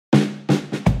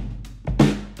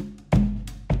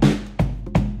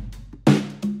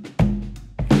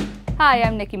Hi,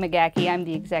 I'm Nikki McGackie. I'm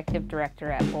the Executive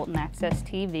Director at Bolton Access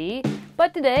TV.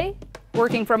 But today,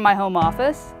 working from my home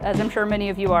office, as I'm sure many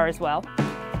of you are as well,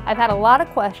 I've had a lot of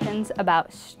questions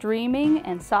about streaming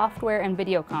and software and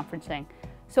video conferencing.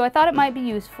 So I thought it might be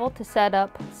useful to set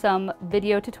up some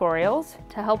video tutorials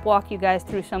to help walk you guys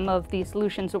through some of the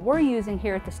solutions that we're using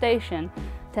here at the station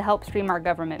to help stream our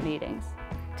government meetings.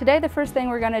 Today, the first thing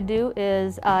we're going to do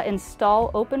is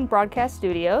install Open Broadcast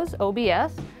Studios,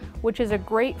 OBS, which is a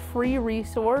great free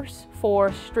resource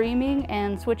for streaming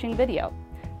and switching video.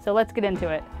 So let's get into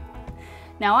it.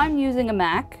 Now I'm using a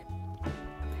Mac,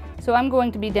 so I'm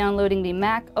going to be downloading the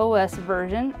Mac OS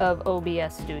version of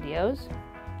OBS Studios.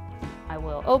 I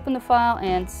will open the file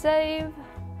and save.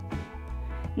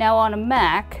 Now on a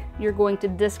Mac, you're going to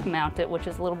disk mount it, which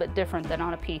is a little bit different than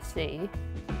on a PC.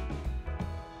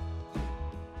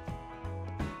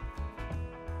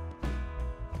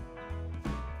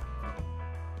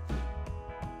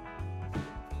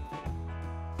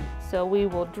 So we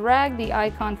will drag the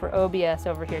icon for OBS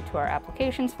over here to our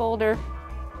Applications folder.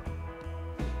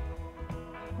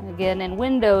 And again, in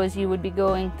Windows, you would be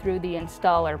going through the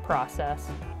installer process.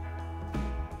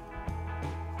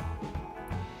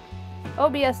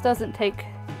 OBS doesn't take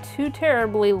too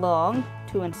terribly long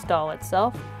to install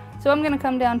itself. So I'm going to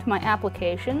come down to my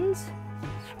Applications,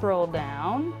 scroll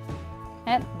down,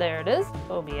 and there it is,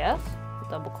 OBS.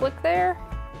 Double click there.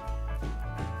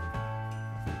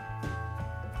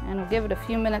 And we'll give it a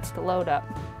few minutes to load up.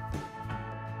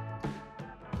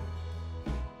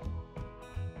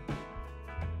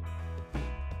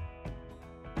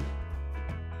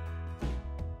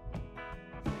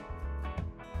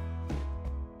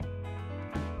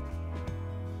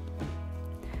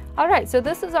 Alright, so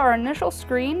this is our initial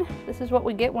screen. This is what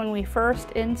we get when we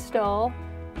first install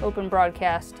Open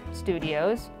Broadcast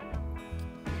Studios.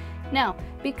 Now,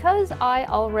 because I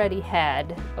already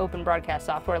had Open Broadcast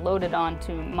software loaded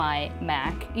onto my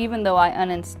Mac, even though I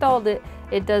uninstalled it,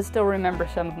 it does still remember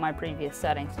some of my previous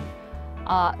settings.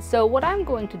 So what I'm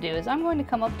going to do is I'm going to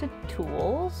come up to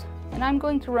Tools, and I'm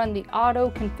going to run the Auto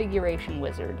Configuration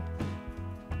Wizard.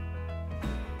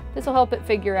 This will help it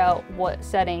figure out what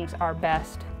settings are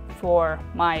best for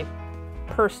my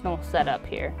personal setup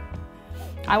here.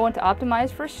 I want to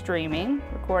optimize for streaming,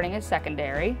 recording is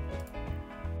secondary.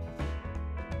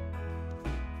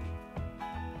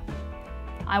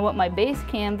 I want my base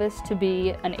canvas to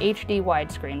be an HD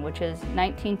widescreen, which is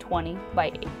 1920 by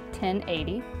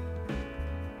 1080.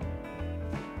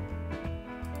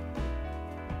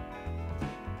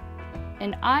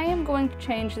 And I am going to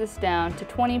change this down to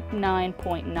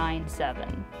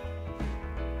 29.97.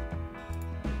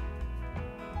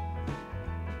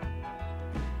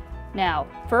 Now,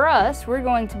 for us, we're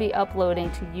going to be uploading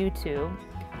to YouTube.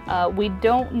 We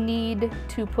don't need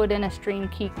to put in a stream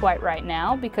key quite right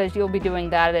now because you'll be doing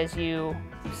that as you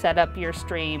set up your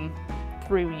stream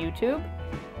through YouTube.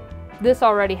 This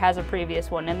already has a previous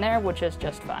one in there, which is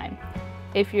just fine.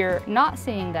 If you're not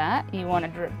seeing that, you want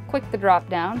to click the drop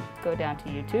down, go down to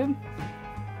YouTube.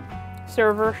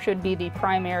 Server should be the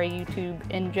primary YouTube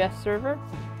ingest server,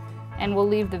 and we'll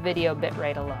leave the video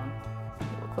bitrate alone.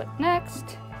 We'll click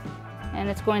next. And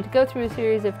it's going to go through a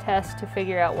series of tests to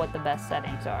figure out what the best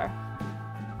settings are.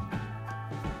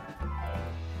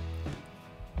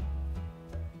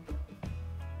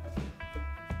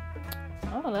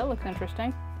 Oh, that looks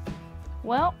interesting.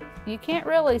 Well, you can't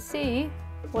really see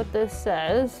what this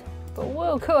says, but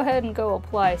we'll go ahead and go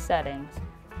apply settings.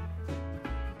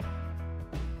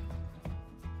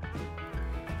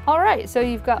 Alright, so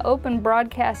you've got Open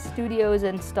Broadcast Studios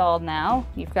installed now.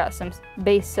 You've got some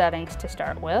base settings to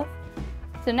start with.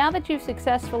 So now that you've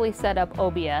successfully set up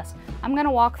OBS, I'm going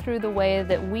to walk through the way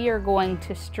that we are going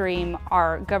to stream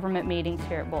our government meetings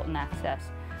here at Bolton Access.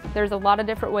 There's a lot of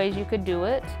different ways you could do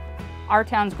it. Our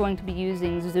town's going to be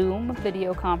using Zoom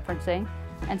video conferencing,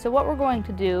 and so what we're going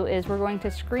to do is we're going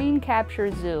to screen capture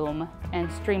Zoom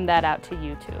and stream that out to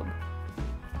YouTube.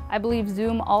 I believe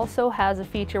Zoom also has a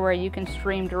feature where you can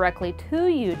stream directly to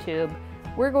YouTube.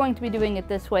 We're going to be doing it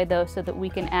this way though so that we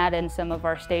can add in some of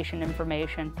our station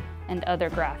information and other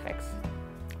graphics.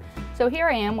 So here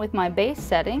I am with my base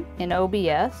setting in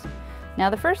OBS. Now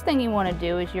the first thing you want to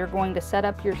do is you're going to set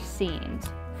up your scenes.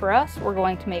 For us, we're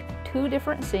going to make 2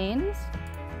 different scenes.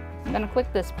 I'm going to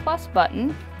click this plus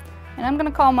button, and I'm going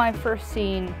to call my first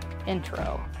scene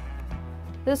Intro.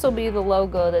 This will be the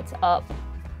logo that's up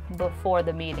before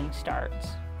the meeting starts.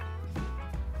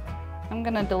 I'm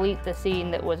going to delete the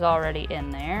scene that was already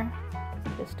in there,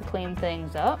 just to clean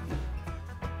things up.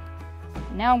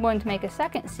 Now I'm going to make a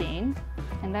second scene,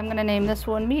 and I'm going to name this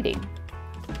one Meeting.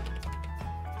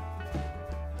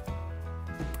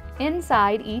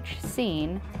 inside each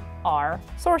scene are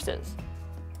sources.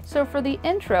 So for the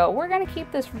intro, we're going to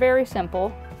keep this very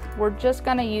simple. We're just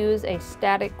going to use a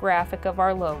static graphic of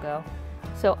our logo.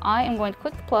 So I am going to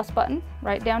click the plus button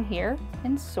right down here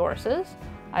in sources.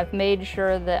 I've made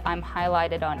sure that I'm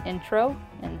highlighted on intro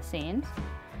in the scenes.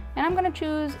 And I'm going to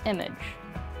choose image.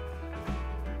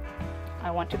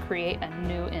 I want to create a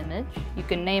new image. You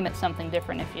can name it something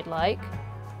different if you'd like.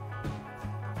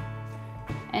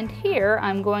 And here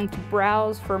I'm going to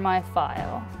browse for my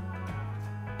file.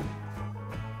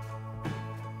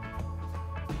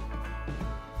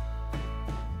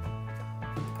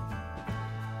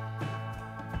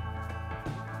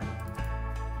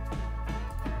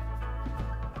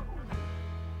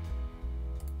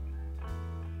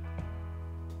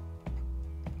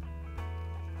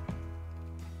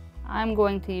 I'm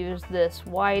going to use this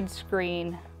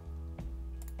widescreen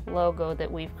logo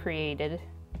that we've created.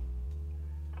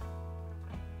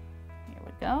 Here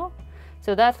we go.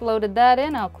 So that's loaded that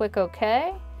in. I'll click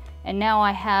OK. And now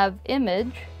I have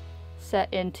image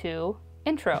set into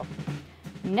intro.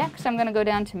 Next, I'm going to go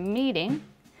down to meeting,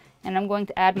 and I'm going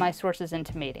to add my sources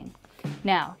into meeting.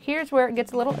 Now, here's where it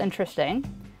gets a little interesting.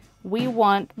 We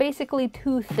want basically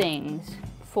two things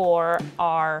for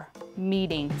our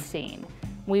meeting scene.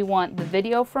 We want the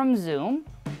video from Zoom,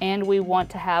 and we want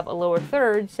to have a lower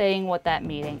third saying what that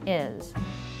meeting is.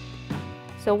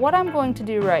 So what I'm going to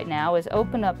do right now is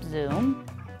open up Zoom.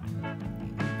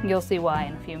 You'll see why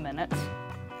in a few minutes.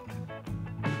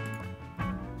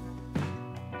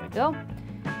 There we go.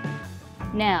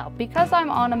 Now, because I'm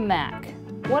on a Mac,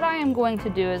 what I am going to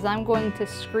do is I'm going to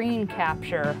screen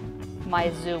capture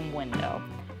my Zoom window.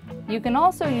 You can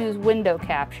also use window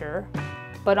capture,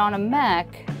 but on a Mac,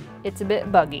 it's a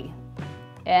bit buggy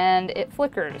and it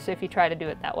flickers if you try to do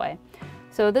it that way.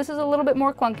 So this is a little bit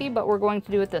more clunky, but we're going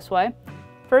to do it this way.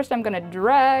 First, I'm going to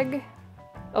drag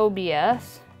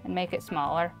OBS and make it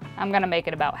smaller. I'm going to make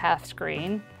it about half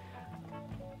screen.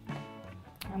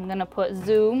 I'm going to put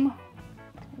Zoom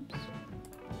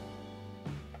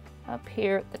up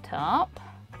here at the top.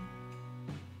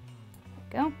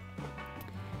 There we go.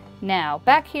 Now,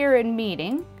 back here in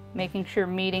meeting, making sure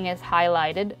meeting is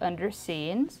highlighted under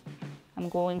scenes, I'm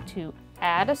going to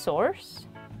add a source,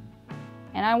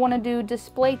 and I want to do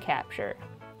display capture.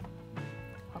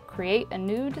 I'll create a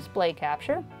new display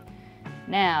capture.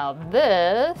 Now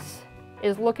this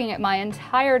is looking at my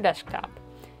entire desktop.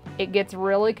 It gets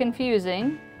really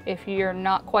confusing if you're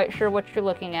not quite sure what you're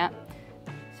looking at.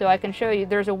 So I can show you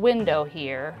there's a window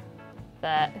here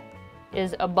that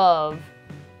is above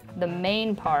the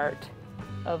main part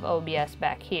of OBS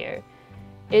back here.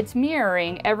 It's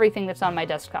mirroring everything that's on my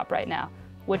desktop right now,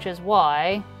 which is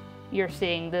why you're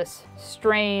seeing this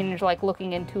strange, like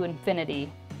looking into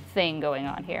infinity thing going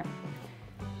on here.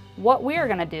 What we're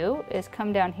gonna do is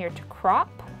come down here to crop,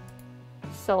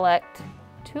 select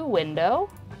to window,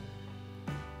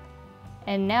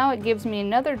 and now it gives me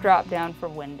another drop down for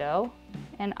window,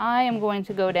 and I am going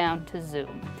to go down to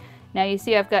zoom. Now you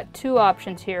see I've got two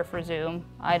options here for zoom,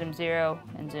 item 0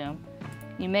 and zoom.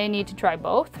 You may need to try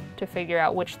both to figure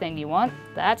out which thing you want.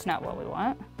 That's not what we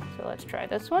want. So let's try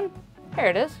this one. There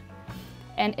it is.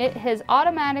 And it has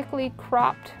automatically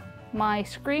cropped my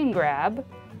screen grab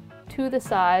to the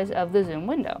size of the Zoom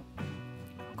window.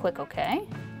 Click OK.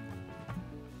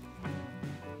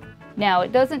 Now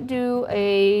it doesn't do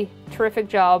a terrific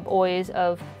job always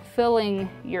of filling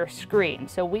your screen,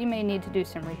 so we may need to do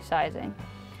some resizing.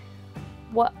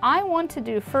 What I want to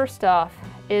do first off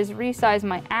is resize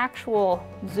my actual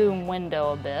Zoom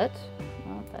window a bit,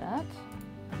 not that,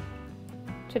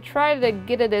 to try to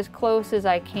get it as close as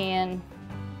I can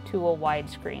to a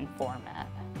widescreen format.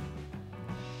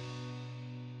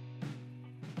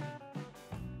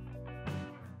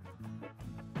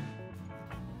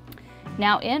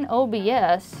 Now in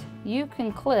OBS, you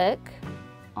can click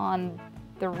on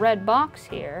the red box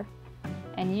here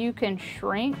and you can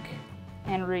shrink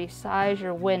and resize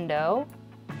your window.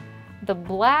 The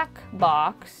black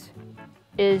box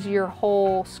is your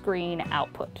whole screen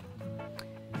output.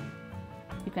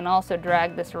 You can also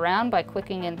drag this around by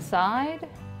clicking inside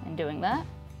and doing that.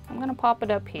 I'm going to pop it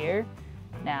up here.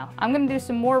 Now, I'm going to do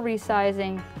some more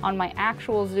resizing on my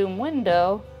actual Zoom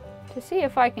window to see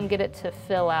if I can get it to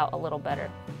fill out a little better.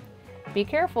 Be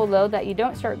careful though that you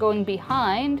don't start going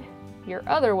behind your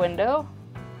other window,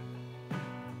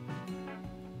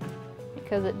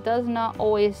 because it does not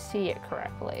always see it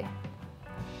correctly.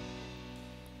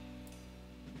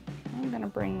 I'm going to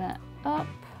bring that up.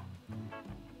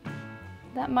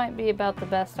 That might be about the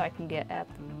best I can get at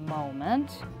the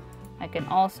moment. I can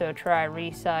also try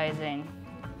resizing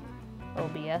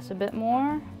OBS a bit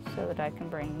more. so that I can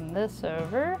bring this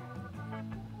over.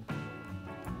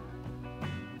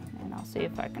 And I'll see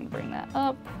if I can bring that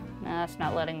up. Nah, it's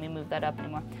not letting me move that up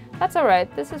anymore. That's all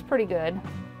right, this is pretty good.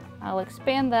 I'll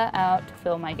expand that out to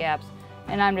fill my gaps,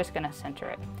 and I'm just gonna center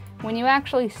it. When you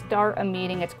actually start a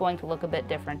meeting, it's going to look a bit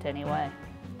different anyway.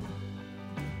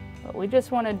 But we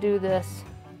just wanna do this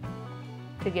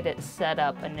to get it set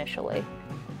up initially.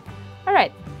 All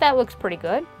right, that looks pretty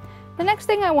good. The next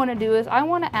thing I wanna do is I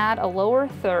wanna add a lower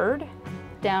third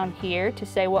down here to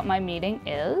say what my meeting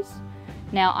is.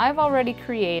 Now, I've already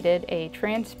created a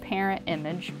transparent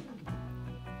image,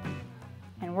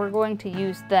 and we're going to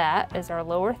use that as our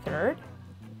lower third.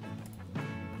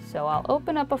 So I'll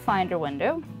open up a Finder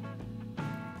window.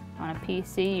 On a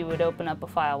PC, you would open up a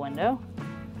file window.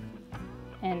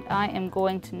 And I am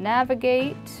going to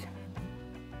navigate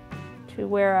to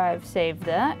where I've saved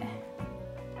that.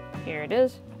 Here it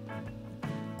is.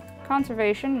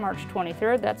 Conservation, March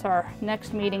 23rd. That's our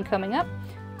next meeting coming up.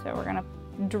 So we're gonna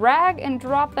drag and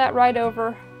drop that right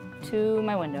over to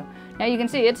my window. Now you can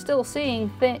see it's still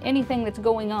seeing anything that's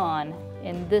going on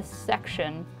in this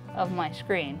section of my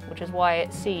screen, which is why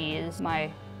it sees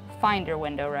my Finder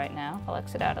window right now. I'll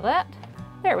exit out of that.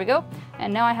 There we go.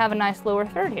 And now I have a nice lower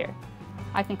third here.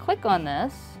 I can click on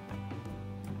this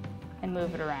and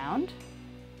move it around.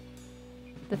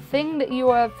 The thing that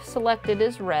you have selected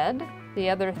is red. The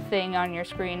other thing on your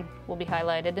screen will be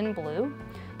highlighted in blue.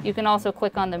 You can also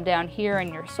click on them down here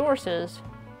in your sources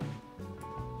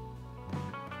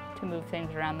to move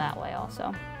things around that way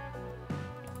also.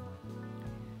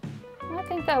 I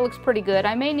think that looks pretty good.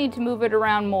 I may need to move it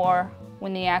around more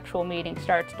when the actual meeting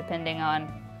starts, depending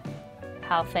on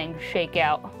how things shake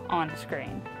out on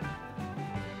screen.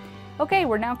 Okay,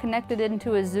 we're now connected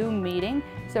into a Zoom meeting,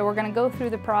 so we're going to go through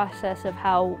the process of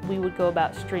how we would go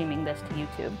about streaming this to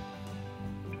YouTube.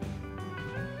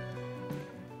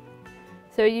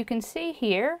 So you can see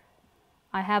here,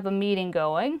 I have a meeting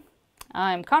going.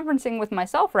 I'm conferencing with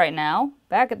myself right now,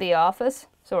 back at the office,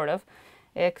 sort of,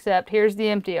 except here's the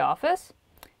empty office.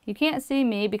 You can't see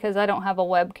me because I don't have a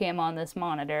webcam on this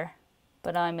monitor,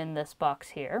 but I'm in this box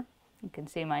here. You can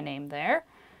see my name there.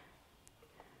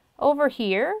 Over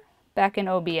here, back in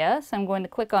OBS, I'm going to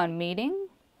click on Meeting,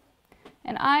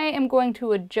 and I am going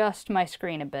to adjust my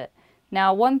screen a bit.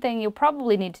 Now, one thing you'll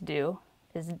probably need to do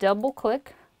is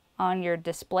double-click on your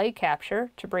display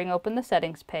capture to bring open the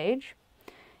settings page,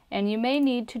 and you may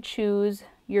need to choose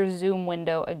your Zoom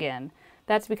window again.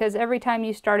 That's because every time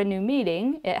you start a new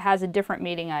meeting, it has a different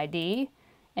meeting ID,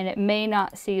 and it may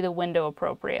not see the window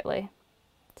appropriately.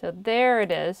 So there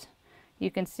it is. You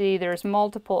can see there's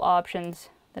multiple options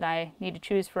that I need to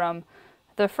choose from.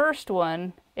 The first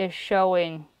one is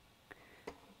showing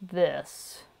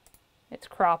this. It's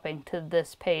cropping to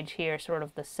this page here, sort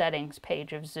of the settings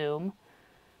page of Zoom.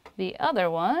 The other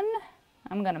one,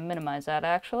 I'm going to minimize that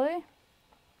actually.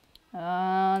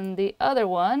 The other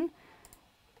one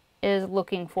is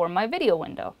looking for my video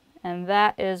window, and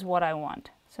that is what I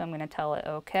want. So I'm going to tell it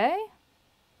OK.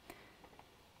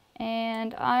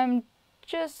 And I'm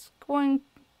just going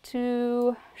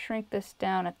to shrink this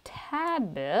down a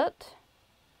tad bit.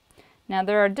 Now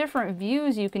there are different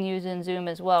views you can use in Zoom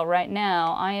as well. Right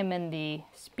now I am in the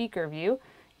speaker view.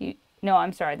 No,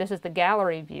 I'm sorry, this is the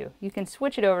gallery view. You can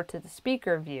switch it over to the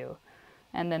speaker view,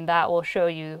 and then that will show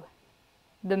you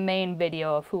the main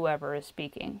video of whoever is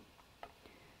speaking.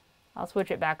 I'll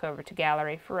switch it back over to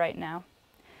gallery for right now.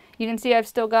 You can see I've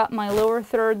still got my lower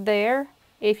third there.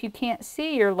 If you can't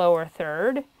see your lower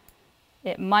third,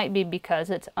 it might be because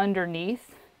it's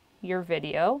underneath your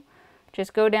video.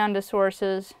 Just go down to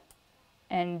sources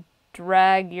and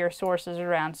drag your sources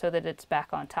around so that it's back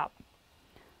on top.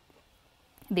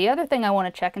 The other thing I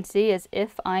want to check and see is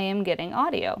if I am getting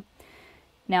audio.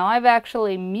 Now I've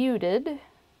actually muted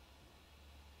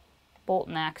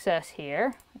Bolton Access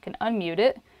here. I can unmute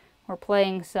it. We're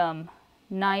playing some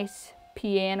nice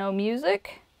piano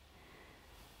music.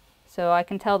 So I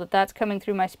can tell that that's coming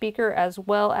through my speaker as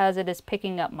well as it is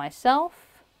picking up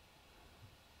myself.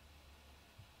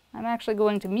 I'm actually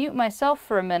going to mute myself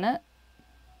for a minute.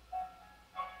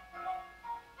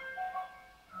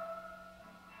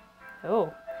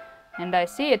 Oh, and I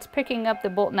see it's picking up the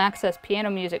Bolton Access piano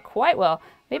music quite well.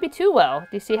 Maybe too well. Do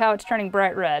you see how it's turning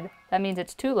bright red? That means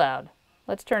it's too loud.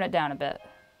 Let's turn it down a bit.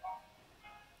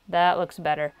 That looks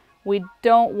better. We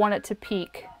don't want it to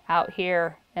peak out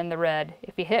here in the red.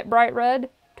 If you hit bright red,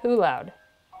 too loud.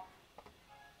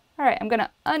 Alright, I'm going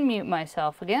to unmute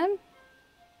myself again.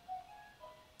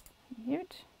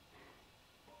 Mute.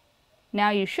 Now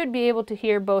you should be able to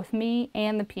hear both me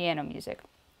and the piano music.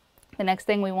 The next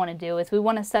thing we want to do is we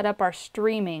want to set up our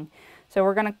streaming. So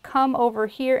we're going to come over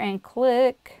here and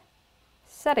click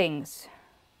Settings.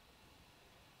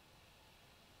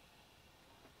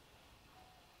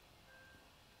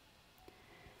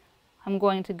 I'm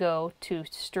going to go to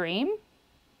Stream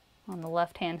on the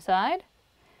left-hand side.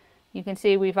 You can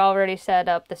see we've already set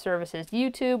up the services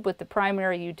YouTube with the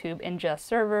primary YouTube ingest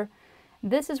server.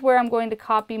 This is where I'm going to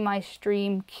copy my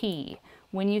stream key.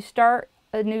 When you start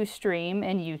a new stream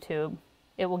in YouTube,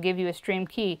 it will give you a stream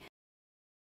key.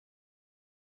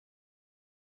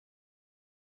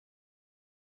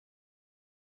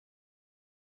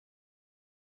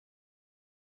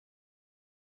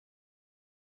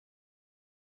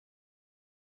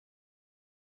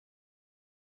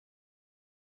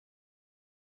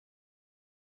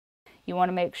 You want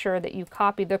to make sure that you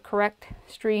copy the correct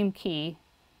stream key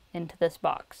into this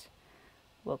box.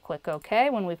 We'll click OK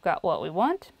when we've got what we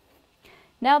want.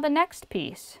 Now the next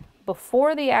piece,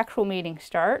 before the actual meeting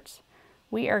starts,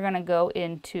 we are going to go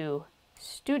into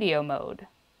studio mode.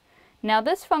 Now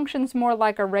this functions more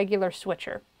like a regular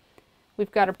switcher.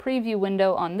 We've got a preview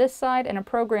window on this side and a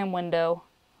program window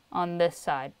on this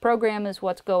side. Program is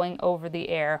what's going over the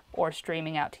air or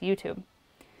streaming out to YouTube.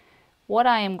 What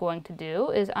I am going to do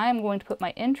is I am going to put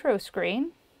my intro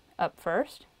screen up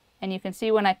first, and you can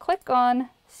see when I click on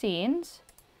Scenes,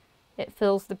 it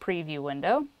fills the preview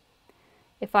window.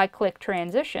 If I click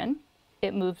Transition,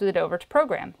 it moves it over to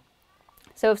Program.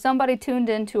 So if somebody tuned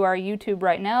into our YouTube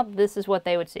right now, this is what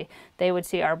they would see. They would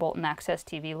see our Bolton Access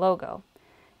TV logo.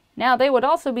 Now they would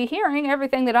also be hearing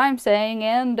everything that I'm saying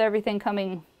and everything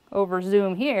coming over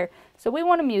Zoom here, so we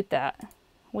want to mute that.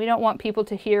 We don't want people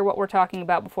to hear what we're talking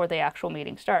about before the actual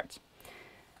meeting starts.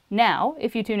 Now,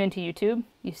 if you tune into YouTube,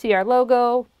 you see our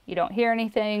logo, you don't hear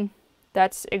anything.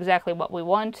 That's exactly what we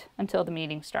want until the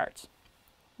meeting starts.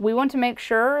 We want to make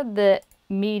sure that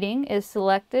meeting is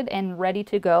selected and ready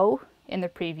to go in the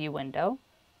preview window.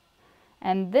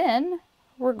 And then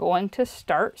we're going to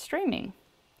start streaming.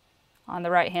 On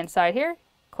the right-hand side here,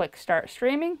 click Start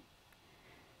Streaming.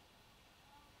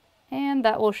 And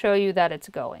that will show you that it's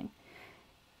going.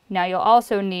 Now you'll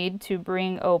also need to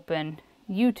bring open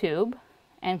YouTube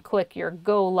and click your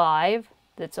Go Live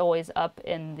that's always up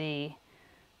in the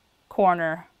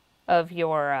corner of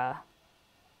your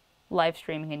live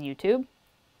streaming in YouTube.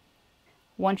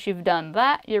 Once you've done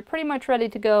that, you're pretty much ready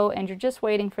to go and you're just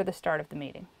waiting for the start of the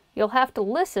meeting. You'll have to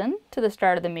listen to the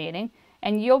start of the meeting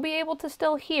and you'll be able to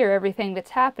still hear everything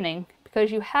that's happening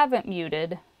because you haven't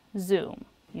muted Zoom.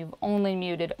 You've only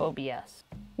muted OBS.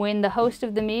 When the host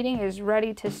of the meeting is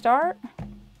ready to start,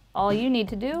 all you need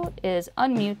to do is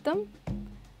unmute them,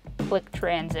 click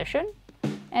Transition,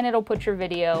 and it'll put your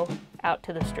video out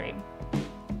to the stream.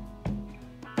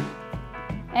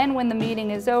 And when the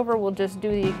meeting is over, we'll just do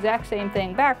the exact same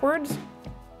thing backwards.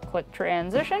 Click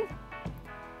Transition,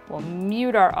 we'll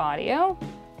mute our audio,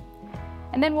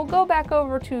 and then we'll go back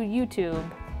over to YouTube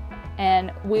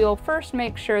and we'll first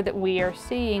make sure that we are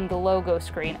seeing the logo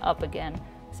screen up again.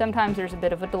 Sometimes there's a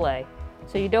bit of a delay,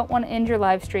 so you don't want to end your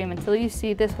live stream until you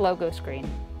see this logo screen.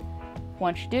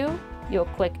 Once you do, you'll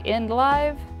click End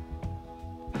Live,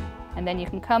 and then you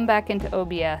can come back into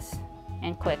OBS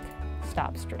and click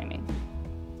Stop Streaming.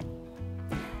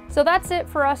 So that's it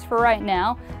for us for right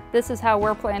now. This is how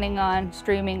we're planning on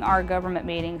streaming our government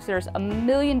meetings. There's a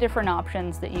million different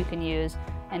options that you can use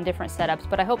and different setups,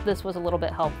 but I hope this was a little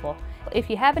bit helpful. If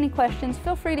you have any questions,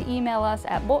 feel free to email us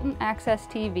at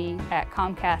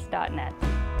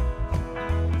boltonaccesstv@comcast.net.